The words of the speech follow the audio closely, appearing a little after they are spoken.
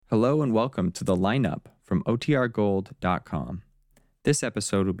Hello and welcome to The Lineup from OTRGold.com. This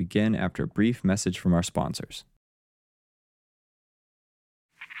episode will begin after a brief message from our sponsors.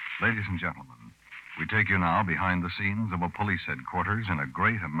 Ladies and gentlemen, we take you now behind the scenes of a police headquarters in a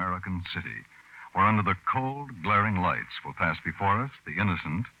great American city, where under the cold, glaring lights will pass before us the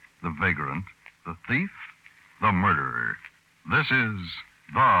innocent, the vagrant, the thief, the murderer. This is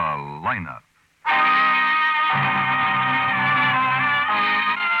The Lineup.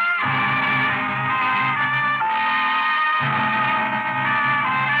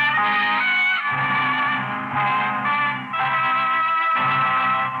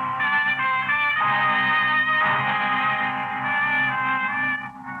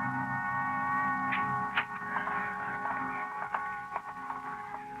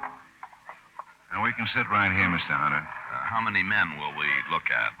 We can sit right here, Mr. Hunter. How many men will we look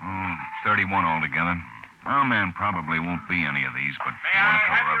at? 31 altogether. Our man probably won't be any of these, but we want to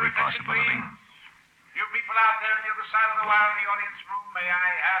cover every possibility. You people out there on the other side of the wire in the audience room, may I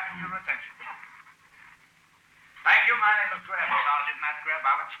have your attention? Thank you. My name is Greb, Sergeant Nat Greb.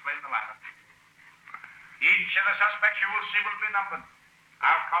 I'll explain the lineup. Each of the suspects you will see will be numbered.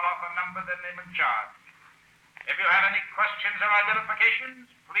 I'll call off a number, then name and charge. If you have any questions or identifications,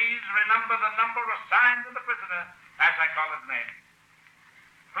 please remember the number assigned to the prisoner as I call his name.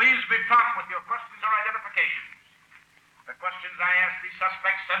 Please be prompt with your questions or identifications. The questions I ask these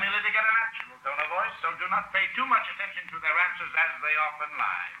suspects simulate to get a natural tone of voice, so do not pay too much attention to their answers as they often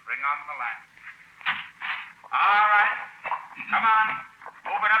lie. Bring on the lamp. All right. Come on.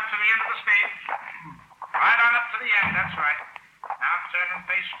 Move it up to the end of the stage. Right on up to the end, that's right. Now turn and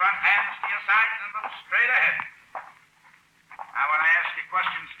face front, hands to your sides, and look straight ahead. Now, when I ask you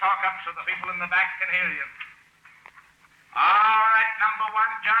questions, talk up so the people in the back can hear you. All right, number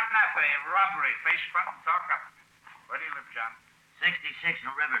one, John Naffey, robbery. Face front and talk up. Where do you live, John? 66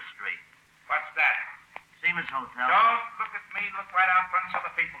 on River Street. What's that? Siemens Hotel. Don't look at me. Look right out front so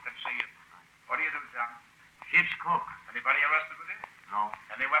the people can see you. What do you do, John? Ship's cook. Anybody arrested with you? No.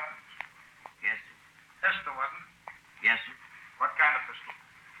 Any weapons? Yes, sir. Pistol, wasn't it? Yes, sir. What kind of pistol?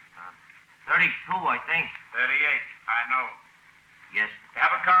 32, I think. 38. I know. Yes, You sir.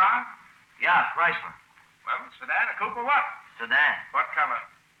 have a car? Yeah, Chrysler. Well, sedan, a coupe, or what? Sedan. What color?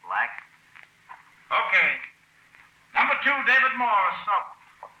 Black. Okay. Number two, David Moore, soap.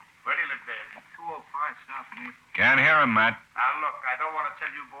 Where do you live, Dave? 205 South Maple. Can't hear him, Matt. Now, look, I don't want to tell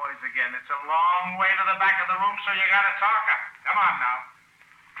you boys again. It's a long way to the back of the room, so you got to talk up. Come on, now.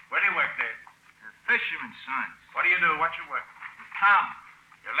 Where do you work, Dave? Fisherman's Sons. What do you do? What's your work? Tom.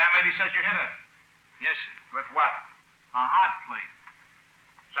 Your landlady says you hit her. Yes, sir. With what? A hot plate.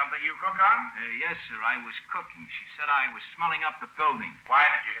 Something you cook on? Yes, sir. I was cooking. She said I was smelling up the building. Why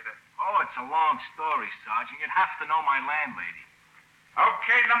did you hit her? Oh, it's a long story, Sergeant. You'd have to know my landlady.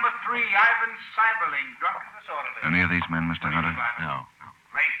 Okay, number three, Ivan Seiberling, drunk and disorderly. Any of these men, Mr. Hunter? No.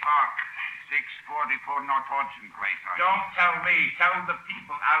 Great Park, 644 North Hodgson Place. Don't tell me. Tell the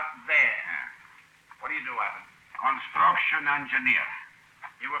people out there. What do you do, Ivan? Construction engineer.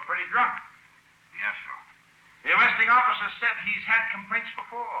 You were pretty drunk. Yes, sir. The arresting officer said he's had complaints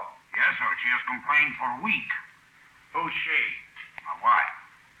before. Yes, sir. She has complained for a week. Who's she? My wife.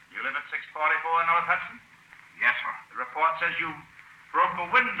 You live at 644 North Hudson? Yes, sir. The report says you broke a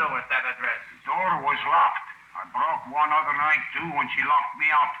window at that address. The door was locked. I broke one other night, too, when she locked me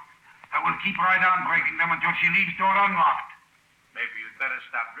out. I will keep right on breaking them until she leaves door unlocked. Maybe you'd better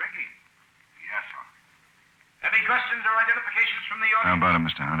stop drinking. Yes, sir. Any questions or identifications from the How audience? about it,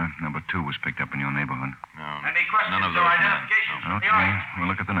 Mr. Hunter? Number 2 was picked up in your neighborhood. No. Any questions None of or those men. identifications from the Okay, audience? we'll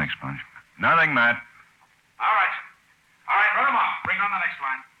look at the next bunch. Nothing, Matt. All right, sir. All right, run them off. Bring on the next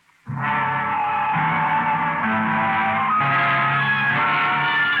line.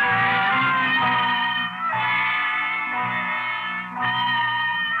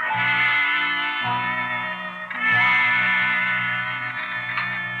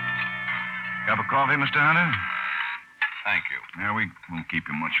 Cup of coffee, Mr. Hunter? Thank you. Yeah, we won't keep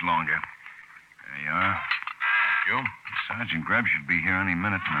you much longer. There you are. Thank you. Sergeant Greb should be here any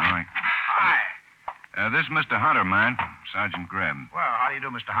minute now. Hi. This is Mr. Hunter, man. Sergeant Greb. Well, how do you do,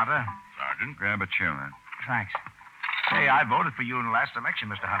 Mr. Hunter? Sergeant. Grab a chair, man. Thanks. Hey, I voted for you in the last election,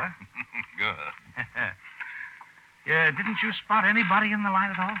 Mr. Hunter. Good. Didn't you spot anybody in the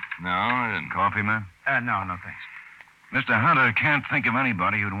line at all? No, I didn't. Coffee, man? No, thanks. Mr. Hunter can't think of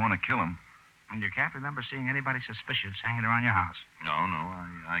anybody who'd want to kill him. And you can't remember seeing anybody suspicious hanging around your house? No,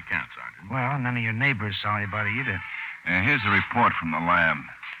 I can't, Sergeant. Well, none of your neighbors saw anybody either. Here's the report from the lab.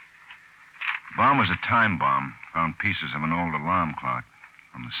 Bomb was a time bomb. Found pieces of an old alarm clock.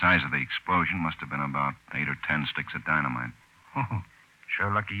 From the size of the explosion, must have been about 8 or 10 sticks of dynamite. Oh, Sure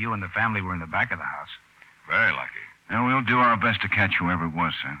lucky you and the family were in the back of the house. Very lucky. And we'll do our best to catch whoever it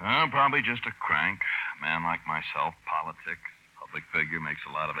was, sir. Probably just a crank. A man like myself, politics, public figure, makes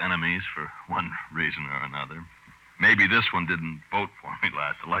a lot of enemies for one reason or another. Maybe this one didn't vote for me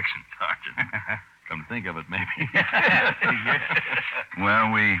last election, Sergeant. Come to think of it, maybe.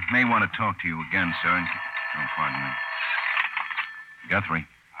 Well, we may want to talk to you again, sir. Oh, pardon me. Guthrie.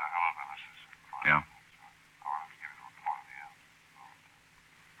 Yeah?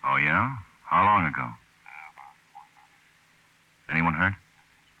 Oh, yeah? How long ago? Anyone hurt?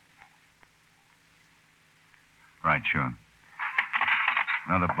 Right, sure.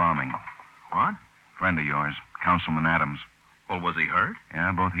 Another bombing. What? Friend of yours, Councilman Adams. Well, was he hurt?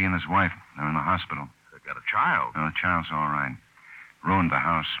 Yeah, both he and his wife. They're in the hospital. They've got a child. No, the child's all right. Ruined the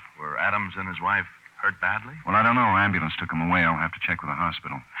house. Were Adams and his wife hurt badly? Well, I don't know. Ambulance took him away. I'll have to check with the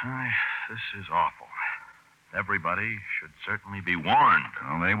hospital. This is awful. Everybody should certainly be warned.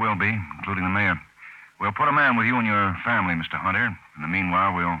 Well, they will be, including the mayor. We'll put a man with you and your family, Mr. Hunter. In the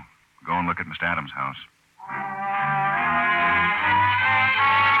meanwhile, we'll go and look at Mr. Adams' house.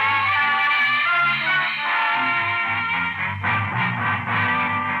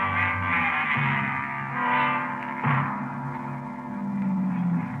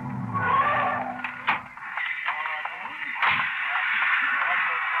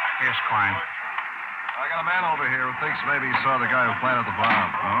 Here's Klein. I got a man over here who thinks maybe he saw the guy who planted the bomb.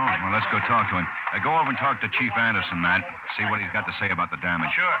 Oh, well, let's go talk to him. Go over and talk to Chief Anderson, Matt. See what he's got to say about the damage.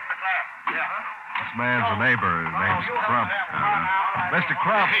 Sure. This man's a neighbor. His name's Crump. Mr.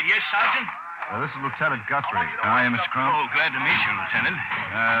 Crump. Yes, Sergeant? This is Lieutenant Guthrie. Hi, Mr. Crump. Oh, glad to meet you, Lieutenant.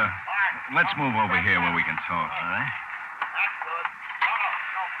 Let's move over here where we can talk. All right.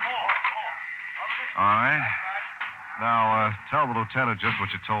 All right. Now, tell the lieutenant just what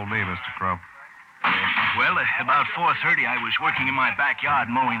you told me, Mr. Crump. Well, about 4:30, I was working in my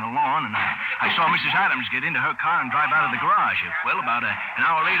backyard mowing the lawn, and I saw Mrs. Adams get into her car and drive out of the garage. Well, about an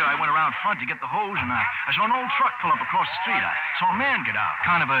hour later, I went around front to get the hose, and I saw an old truck pull up across the street. I saw a man get out,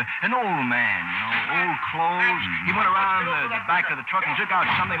 kind of an old man, old clothes. He went around the back of the truck and took out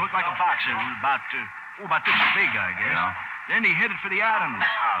something that looked like a box. It was about this big, I guess. Yeah. Then he headed for the Adams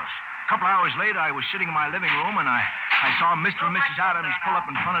house. A couple hours later, I was sitting in my living room, and I saw Mr. and Mrs. Adams pull up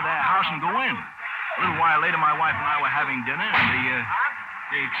in front of their house and go in. A little while later, my wife and I were having dinner, and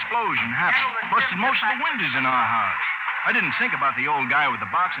the explosion happened. Busted most of the windows in our house. I didn't think about the old guy with the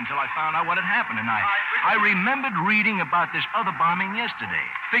box until I found out what had happened, and I remembered reading about this other bombing yesterday.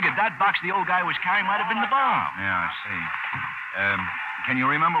 Figured that box the old guy was carrying might have been the bomb. Yeah, I see. Can you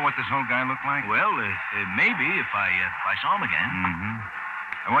remember what this old guy looked like? Well, maybe if I saw him again. Mm-hmm.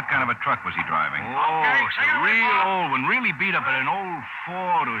 What kind of a truck was he driving? Oh, it's a real old one, really beat up in an old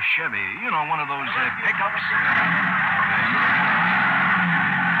Ford or Chevy. You know, one of those pickups.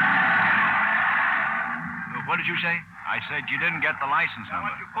 What did you say? I said you didn't get the license number.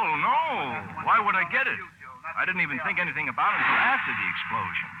 Oh, no. Why would I get it? I didn't even think anything about it until after the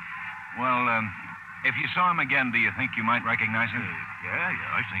explosion. Well, if you saw him again, do you think you might recognize him? Yeah,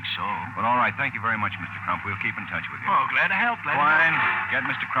 I think so. Well, all right. Thank you very much, Mr. Crump. We'll keep in touch with you. Oh, glad to help. Fine. Get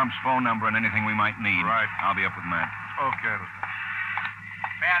Mr. Crump's phone number and anything we might need. Right. I'll be up with Matt. Okay, Lieutenant.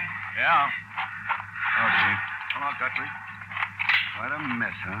 Ben. Yeah. Oh, Chief. Hello, Guthrie. What a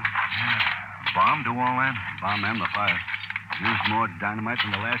mess, huh? Bomb do all that? Bomb and the fire. Used more dynamite than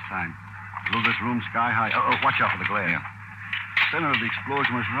the last time. Blew this room sky high. Oh, watch out for the glare. Yeah. Center of the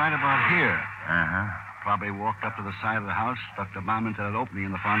explosion was right about here. Uh-huh. Probably walked up to the side of the house, stuck the bomb into that opening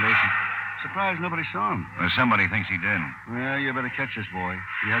in the foundation. Surprised nobody saw him. Well, somebody thinks he did. Well, you better catch this boy.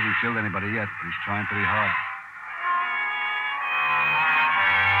 He hasn't killed anybody yet, but he's trying pretty hard.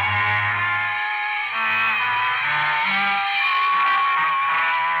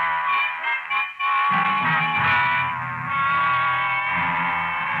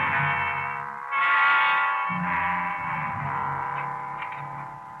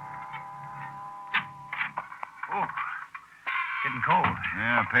 Getting cold.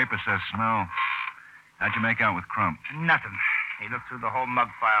 Yeah, paper says snow. How'd you make out with Crump? Nothing. He looked through the whole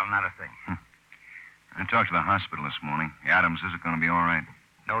mug file, not a thing. I talked to the hospital this morning. The Adams is going to be all right.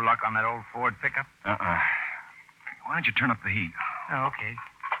 No luck on that old Ford pickup? Uh-uh. Why don't you turn up the heat? Oh, okay.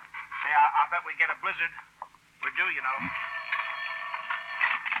 Say, I bet we get a blizzard. We're due, you know.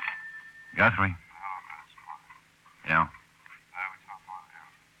 Guthrie? Yeah?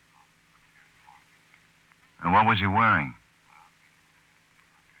 And what was he wearing?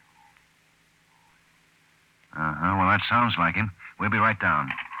 Uh-huh. Well, that sounds like him. We'll be right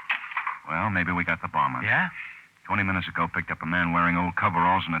down. Well, maybe we got the bomber. Yeah? 20 minutes ago, picked up a man wearing old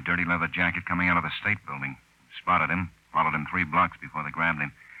coveralls and a dirty leather jacket coming out of the state building. Spotted him. Followed him 3 blocks before they grabbed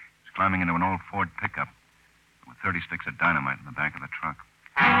him. He was climbing into an old Ford pickup with 30 sticks of dynamite in the back of the truck.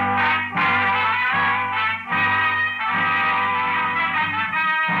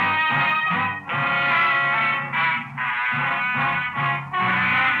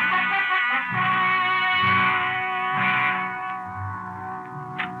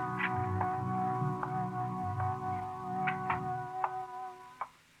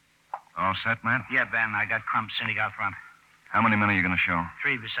 All set, Matt? Yeah, Ben, I got Crump sitting out front. How many men are you going to show?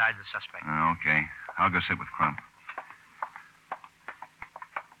 3 besides the suspect. Okay. I'll go sit with Crump.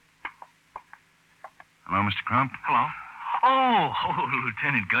 Hello, Mr. Crump? Hello? Oh,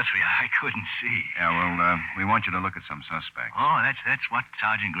 Lieutenant Guthrie, I couldn't see. Yeah, well, we want you to look at some suspects. Oh, that's what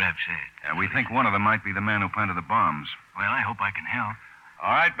Sergeant Greb said. We think one of them might be the man who planted the bombs. Well, I hope I can help.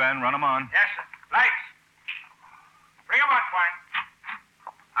 All right, Ben, run them on. Yes, sir. Lights. Bring 'em on, Twine.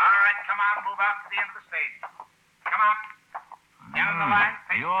 All right, come on, move out to the end of the stage. Come on. Down the line.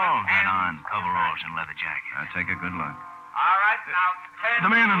 You all got on coveralls and leather jackets. Take a good look. All right, now turn. The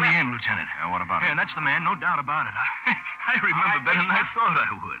man on the end, Lieutenant. Yeah, what about Yeah, him? that's the man, no doubt about it. I remember better than I thought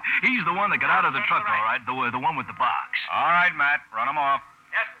I would. He's the one that got out of the truck, all right, the one with the box. All right, Matt, run them off.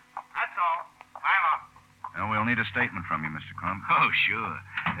 Yes, sir. That's all. Climb up. Well, we'll need a statement from you, Mr. Crump. Oh, sure.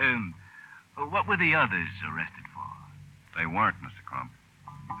 What were the others arrested for? They weren't, Mr. Crump.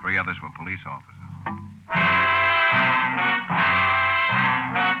 3 others were police officers.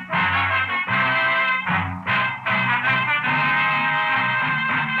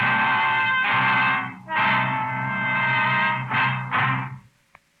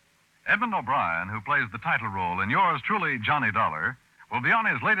 Edmund O'Brien, who plays the title role in yours truly, Johnny Dollar, will be on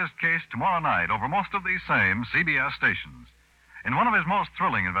his latest case tomorrow night over most of these same CBS stations. In one of his most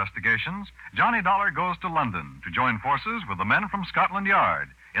thrilling investigations, Johnny Dollar goes to London to join forces with the men from Scotland Yard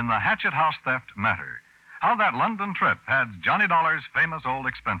in the Hatchet House theft matter. How that London trip adds Johnny Dollar's famous old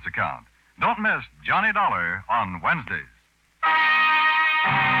expense account. Don't miss Johnny Dollar on Wednesdays.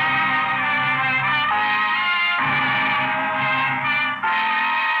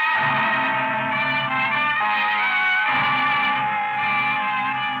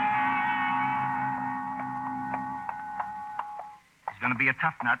 He's going to be a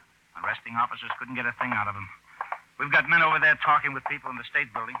tough nut. Arresting officers couldn't get a thing out of him. We've got men over there talking with people in the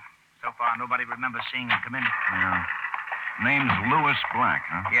State Building. So far, nobody remembers seeing him come in. Yeah. Name's Lewis Black,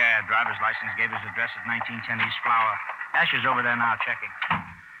 huh? Yeah, driver's license gave his address at 1910 East Flower. Asher's over there now checking.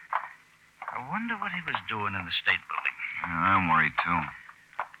 I wonder what he was doing in the State Building. Yeah, I'm worried, too.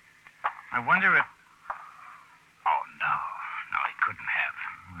 I wonder if... Oh, no. No, he couldn't have.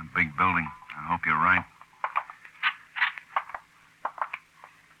 A big building. I hope you're right.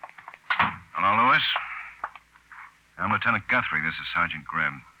 Hello, Lewis. I'm Lieutenant Guthrie. This is Sergeant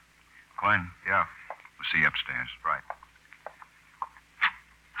Greb. Quine? Yeah. We'll see you upstairs. Right.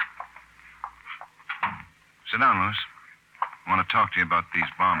 Sit down, Lewis. I want to talk to you about these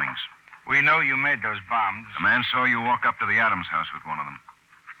bombings. We know you made those bombs. A man saw you walk up to the Adams house with one of them.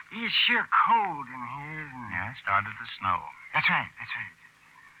 It's sure cold in here, isn't it? Yeah, it started to snow. That's right.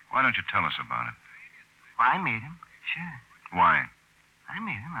 Why don't you tell us about it? Well, I made him. Sure. Why? I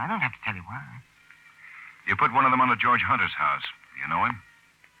made him. I don't have to tell you why. You put one of them under George Hunter's house. Do you know him?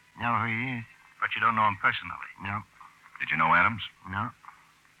 Know who he is. But you don't know him personally. No. Did you know Adams? No.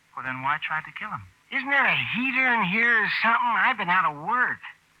 Well, then why try to kill him? Isn't there a heater in here or something? I've been out of work.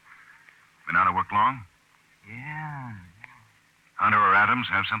 Been out of work long? Yeah. Hunter or Adams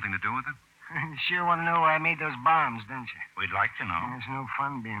have something to do with it? You sure want to know why I made those bombs, don't you? We'd like to know. It's no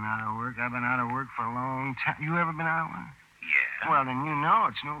fun being out of work. I've been out of work for a long time. You ever been out of work? Yeah. Well, then you know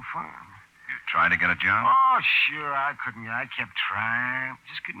it's no fun. You tried to get a job? Oh, sure, I couldn't. I kept trying.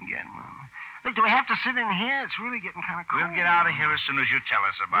 Just couldn't get one. Look, do we have to sit in here? It's really getting kind of cold. We'll get out of here as soon as you tell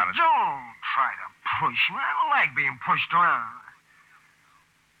us about it. Don't try to push me. I don't like being pushed around.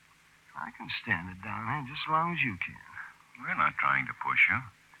 I can stand it down here just as long as you can. We're not trying to push you.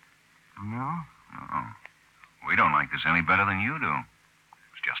 No? No. We don't like this any better than you do.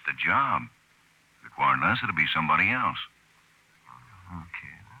 It's just a job. If it weren't us, it'd be somebody else.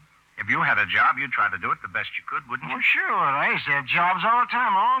 Okay. If you had a job, you'd try to do it the best you could, wouldn't you? Well, sure. I used to have jobs all the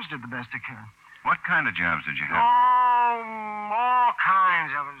time. I always did the best I could. What kind of jobs did you have? Oh, all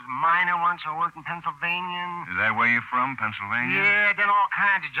kinds. I was a miner once. I worked in Pennsylvania. Is that where you're from, Pennsylvania? Yeah, then all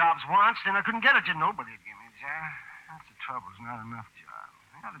kinds of jobs once. Then I couldn't get a job. Nobody would give me a job. That's the trouble. There's not enough jobs.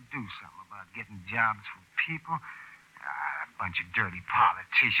 I got to do something about getting jobs for people. A bunch of dirty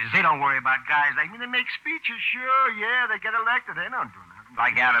politicians. They don't worry about guys like me. They make speeches, sure. Yeah, they get elected. They don't do nothing.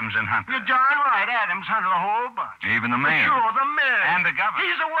 Like Adams and Hunter. You're darn right. Adams, Hunter, the whole bunch. Even the mayor? Sure, the mayor. And the governor.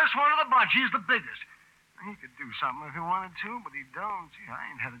 He's the worst one of the bunch. He's the biggest. He could do something if he wanted to, but he don't. Gee,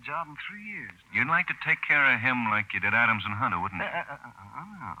 I ain't had a job in 3 years. You'd like to take care of him like you did Adams and Hunter, wouldn't you?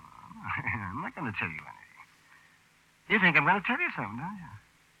 No. I'm not going to tell you anything. You think I'm going to tell you something, don't you?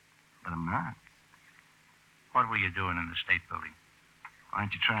 But I'm not. What were you doing in the state building? Why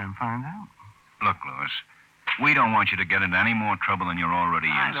don't you try and find out? Look, Louis, we don't want you to get into any more trouble than you're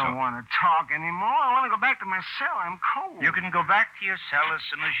already in. I don't want to talk anymore. I want to go back to my cell. I'm cold. You can go back to your cell as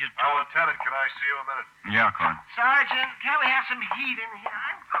soon as you told... Lieutenant, can I see you a minute? Yeah, Clark. Sergeant, can't we have some heat in here?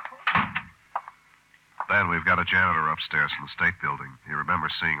 I'm cold. Ben, we've got a janitor upstairs in the state building. He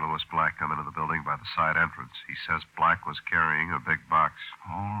remembers seeing Louis Black come into the building by the side entrance. He says Black was carrying a big box.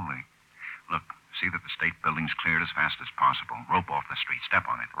 Holy. Look, see that the state building's cleared as fast as possible. Rope off the street. Step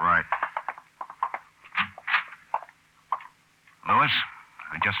on it. Right. Louis,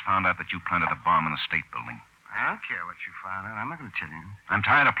 I just found out that you planted a bomb in the state building. I don't care what you found out. I'm not going to tell you. I'm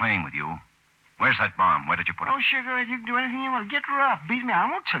tired of playing with you. Where's that bomb? Where did you put it? Oh, sugar, you can do anything you want. Get rough. Beat me. I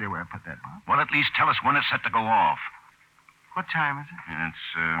won't tell you where I put that bomb. Well, at least tell us when it's set to go off. What time is it?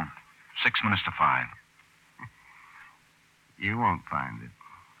 It's 6 minutes to 5. You won't find it.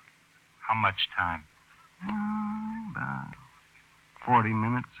 How much time? About 40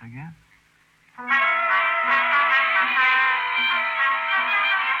 minutes, I guess.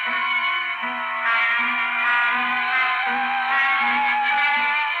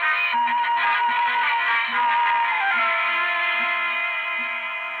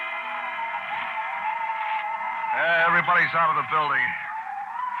 Everybody's out of the building.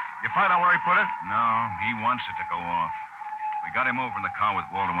 You find out where he put it? No, he wants it to go off. We got him over in the car with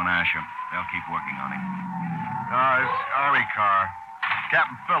Waldo and Asher. They'll keep working on him. It's Army car.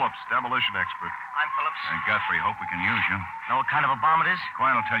 Captain Phillips, demolition expert. I'm Phillips. And Guthrie, hope we can use you. Know what kind of a bomb it is?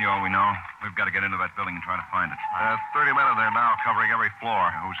 Quine will tell you all we know. We've got to get into that building and try to find it. 30 men in there now, covering every floor.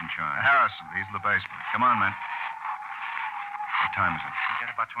 Who's in charge? Harrison, he's in the basement. Come on, man. What time is it? We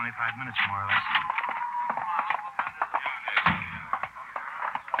got about 25 minutes, more or less.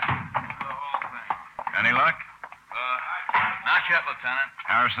 Any luck? Not yet, Lieutenant.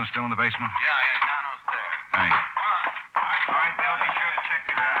 Harrison still in the basement? Yeah, Nano's there. Thanks. All right, Bill, be sure to check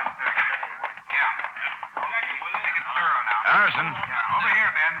it out. Yeah. Take it thorough now. Harrison. Yeah, over here,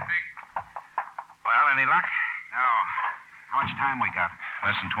 Ben. Well, any luck? No. How much time we got?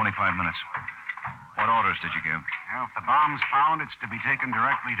 Less than 25 minutes. What orders did you give? Well, if the bomb's found, it's to be taken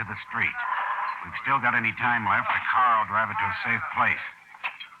directly to the street. We've still got any time left. The car will drive it to a safe place.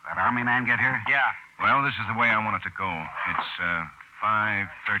 That Army man get here? Yeah. Well, this is the way I want it to go. It's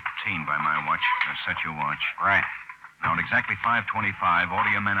 5:13 by my watch. Now set your watch. Right. Now, at exactly 5:25, order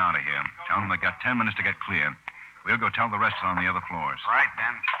your men out of here. Tell them they got 10 minutes to get clear. We'll go tell the rest on the other floors. Right,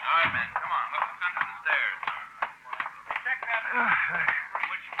 Ben. All right, men, come on. Look what's under the stairs. Check that.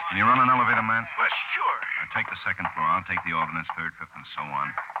 Can you run an elevator, man? Well, sure. Now, take the second floor. I'll take the ordnance, third, fifth, and so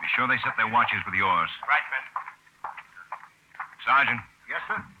on. Be sure they set their watches with yours. Right, Ben. Sergeant, Yes,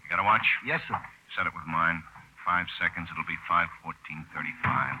 sir. you got a watch? Yes, sir. Set it with mine. 5 seconds. It'll be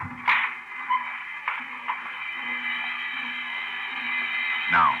 5:14:35.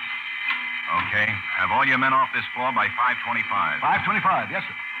 Now. Okay. Have all your men off this floor by 5:25. 5:25. Yes,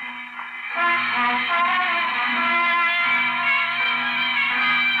 sir.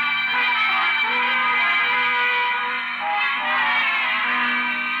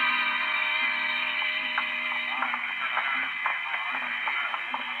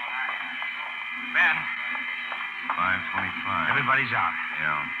 Ben, 5:25. everybody's out.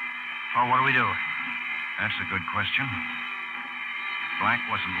 Yeah. Well, what do we do? That's a good question. Black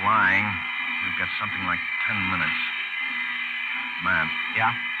wasn't lying. We've got something like 10 minutes. Man,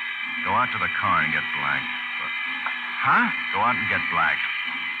 Yeah? go out to the car and get Black. Huh? Go out and get Black.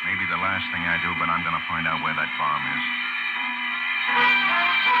 Maybe the last thing I do, but I'm going to find out where that bomb is.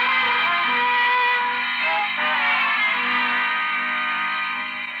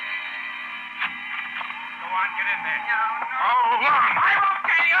 Go on, get in there. No. Hold on. I won't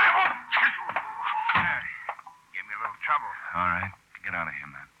get you. I won't. Give me a little trouble. All right. Get out of here,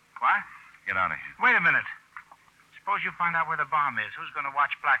 man. What? Get out of here. Wait a minute. Suppose you find out where the bomb is. Who's going to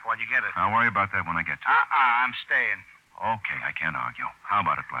watch Black while you get it? I'll worry about that when I get to it. I'm staying. Okay, I can't argue. How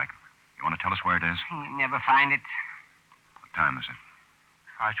about it, Black? You want to tell us where it is? Never find it. What time is it?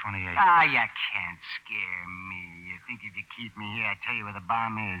 5:28. You can't scare me. You think if you keep me here, I'd tell you where the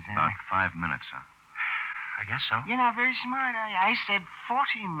bomb is, huh? About 5 minutes, huh? I guess so. You're not very smart, are you? I said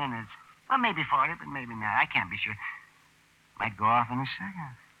 40 minutes. Well, maybe 40, but maybe not. I can't be sure. Might go off in a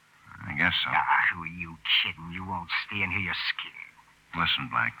second. I guess so. Who are you kidding? You won't stay in here. You're scared. Listen,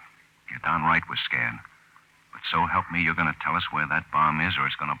 Black. You're downright we're scared. But so help me, you're going to tell us where that bomb is, or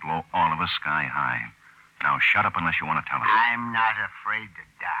it's going to blow all of us sky high. Now, shut up unless you want to tell us. I'm not afraid to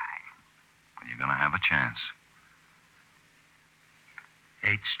die. Well, you're going to have a chance.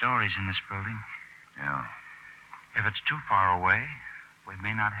 8 stories in this building. Yeah. If it's too far away, we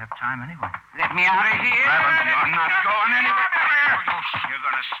may not have time anyway. Let me out of here. I'm not going anywhere. You're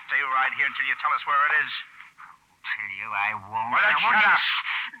going to stay right here until you tell us where it is. Tell you I won't. Well, then shut up.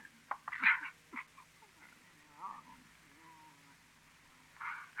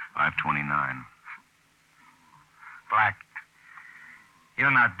 529. Black, you're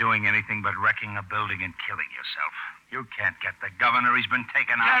not doing anything but wrecking a building and killing yourself. You can't get the governor. He's been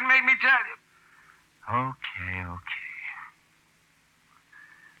taken out. Can't make me tell you. Okay.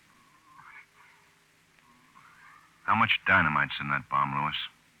 How much dynamite's in that bomb, Lewis?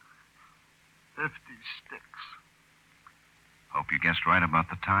 50 sticks. Hope you guessed right about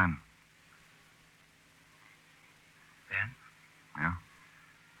the time. Ben? Yeah?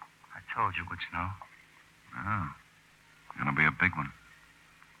 I told you would snow. Oh. Gonna be a big one.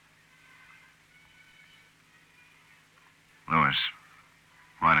 Lewis,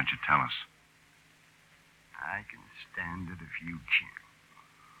 why don't you tell us? I can stand it if you can't.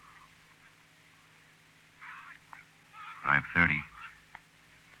 5:30.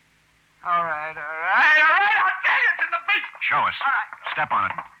 All right. I'll tell you. It's in the beach. Show us. All right. Step on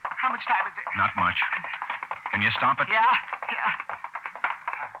it. How much time is it? Not much. Can you stop it? Yeah.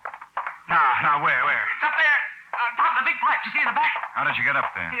 Now, where? It's up there. On top of the big pipe. You see in the back? How did you get up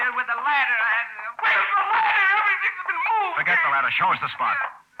there? Here with the ladder. Where's the ladder? Everything's been moved. Forget the ladder. Show us the spot.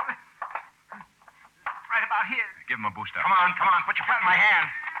 Right about here. Give him a booster. Come on. Put your foot in my hand.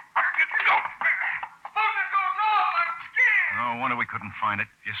 Go. Suppose it goes off. I'm scared. No wonder we couldn't find it.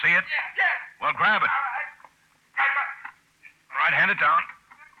 You see it? Yeah. Well, grab it. All right, hand it down.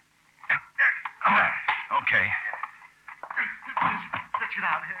 Okay. Let's get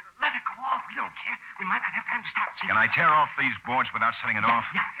out of here. Let it go off. We don't care. We might not have time to stop. Can I tear off these boards without setting it off?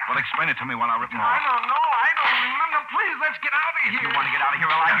 Yeah. Well, explain it to me while I rip them I off. don't know. I don't remember. Please, let's get out of here. You want to get out of here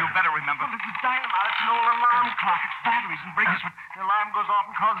alive, you better remember. Well, this is dynamite. It's an old alarm clock. It's batteries and breakers. When the alarm goes off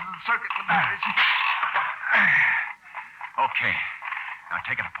and causes a circuit in the batteries. Okay. Now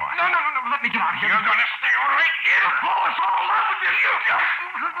take it apart. No. Let me get out of here. You're going to stay right here. Pull us all up with you.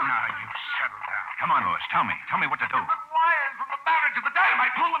 Now, you settle down. Come on, Lewis. Tell me what to do. The wires from the battery to the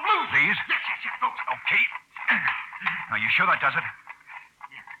dynamite. Pull them loose. These? Yes. Those. Okay. Now, you sure that does it? All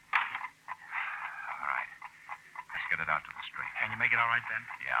right. Let's get it out to the street. Can you make it all right, Ben?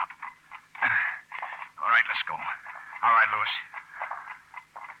 Yeah. All right, let's go. All right, Lewis.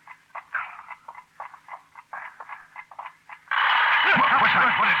 What's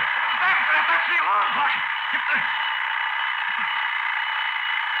that? What is it? That's the alarm clock.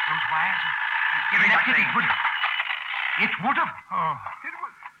 Those wires. Give me that thing. It would have. Oh. It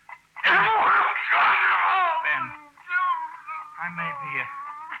would have. Ben, I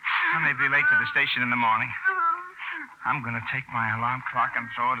may be late to the station in the morning. I'm going to take my alarm clock and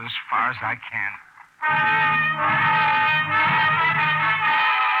throw it as far as I can.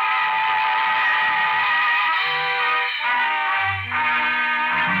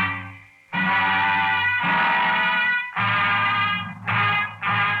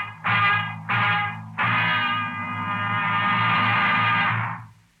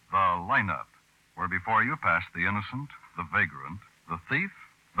 Lineup, where before you passed the innocent, the vagrant, the thief,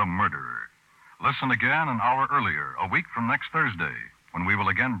 the murderer. Listen again an hour earlier, a week from next Thursday, when we will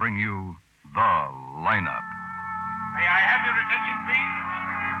again bring you The Lineup. May I have your attention, please?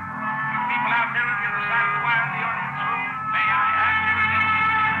 You people out there on the other side of the wire in the audience room, may I have your attention?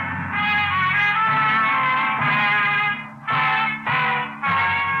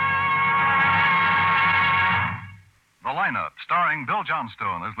 The Lineup, starring Bill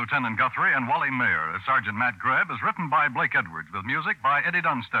Johnstone as Lieutenant Guthrie and Wally Mayer as Sergeant Matt Grebb, is written by Blake Edwards with music by Eddie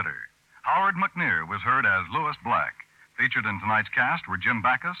Dunstetter. Howard McNear was heard as Louis Black. Featured in tonight's cast were Jim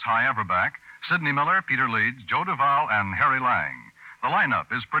Backus, Hy Everback, Sidney Miller, Peter Leeds, Joe Duvall, and Harry Lang. The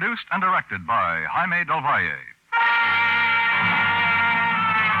Lineup is produced and directed by Jaime Del Valle.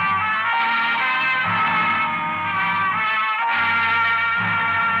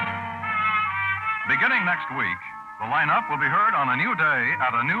 Beginning next week, The Lineup will be heard on a new day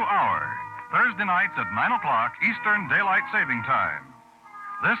at a new hour. Thursday nights at 9 o'clock Eastern Daylight Saving Time.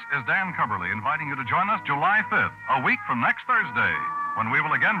 This is Dan Cubberly inviting you to join us July 5th, a week from next Thursday, when we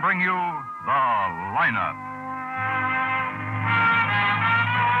will again bring you The Lineup.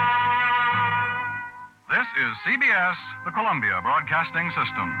 This is CBS, the Columbia Broadcasting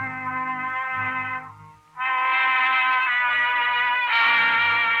System.